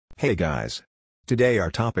Hey guys! Today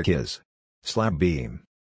our topic is slab beam.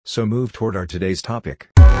 So move toward our today's topic.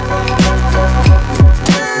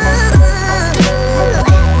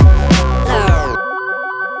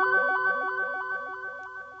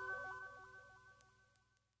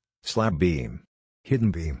 Slab beam,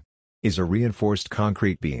 hidden beam, is a reinforced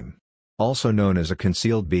concrete beam, also known as a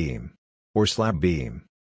concealed beam, or slab beam.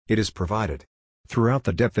 It is provided throughout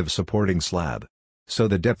the depth of supporting slab, so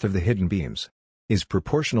the depth of the hidden beams is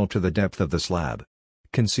proportional to the depth of the slab.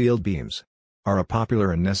 Concealed beams are a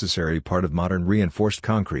popular and necessary part of modern reinforced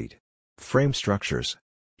concrete frame structures.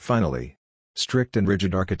 Finally, strict and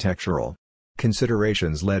rigid architectural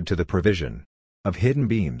considerations led to the provision of hidden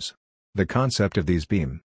beams. The concept of these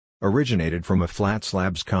beam originated from a flat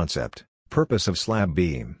slabs concept. Purpose of slab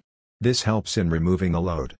beam: this helps in removing the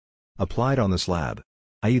load applied on the slab,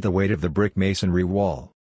 i.e. the weight of the brick masonry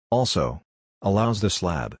wall. Also, allows the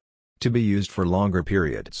slab to be used for longer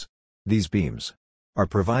periods. These beams are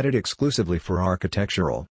provided exclusively for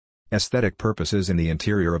architectural, aesthetic purposes in the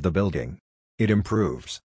interior of the building. It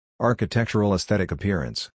improves architectural aesthetic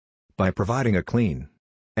appearance by providing a clean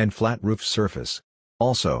and flat roof surface.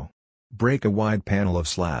 Also, break a wide panel of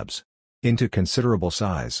slabs into considerable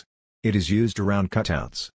size. It is used around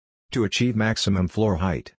cutouts to achieve maximum floor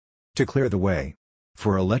height, to clear the way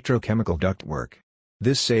for electrochemical ductwork.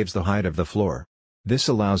 This saves the height of the floor. This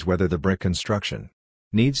allows whether the brick construction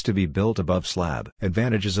needs to be built above slab.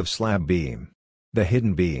 Advantages of slab beam: the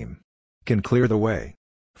hidden beam can clear the way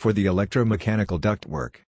for the electromechanical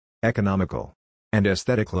ductwork, economical and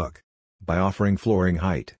aesthetic look by offering flooring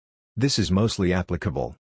height. This is mostly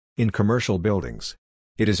applicable in commercial buildings.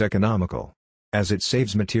 It is economical as it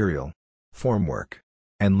saves material, formwork,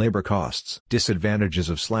 and labor costs. Disadvantages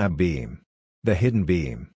of slab beam: the hidden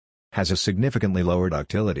beam has a significantly lower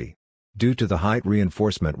ductility due to the height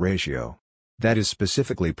reinforcement ratio that is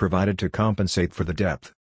specifically provided to compensate for the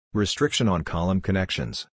depth restriction on column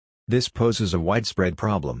connections. This poses a widespread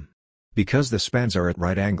problem because the spans are at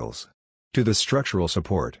right angles to the structural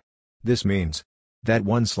support. This means that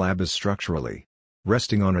one slab is structurally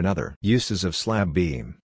resting on another. Uses of slab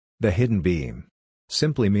beam: the hidden beam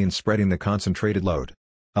simply means spreading the concentrated load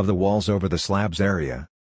of the walls over the slab's area.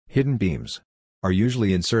 Hidden beams are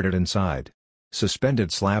usually inserted inside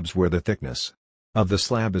suspended slabs where the thickness of the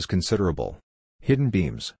slab is considerable. Hidden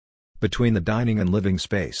beams between the dining and living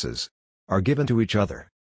spaces are given to each other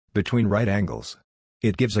between right angles.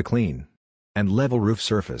 It gives a clean and level roof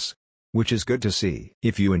surface, which is good to see.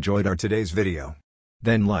 If you enjoyed our today's video,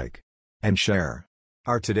 then like and share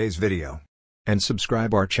our today's video and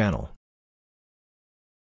subscribe our channel.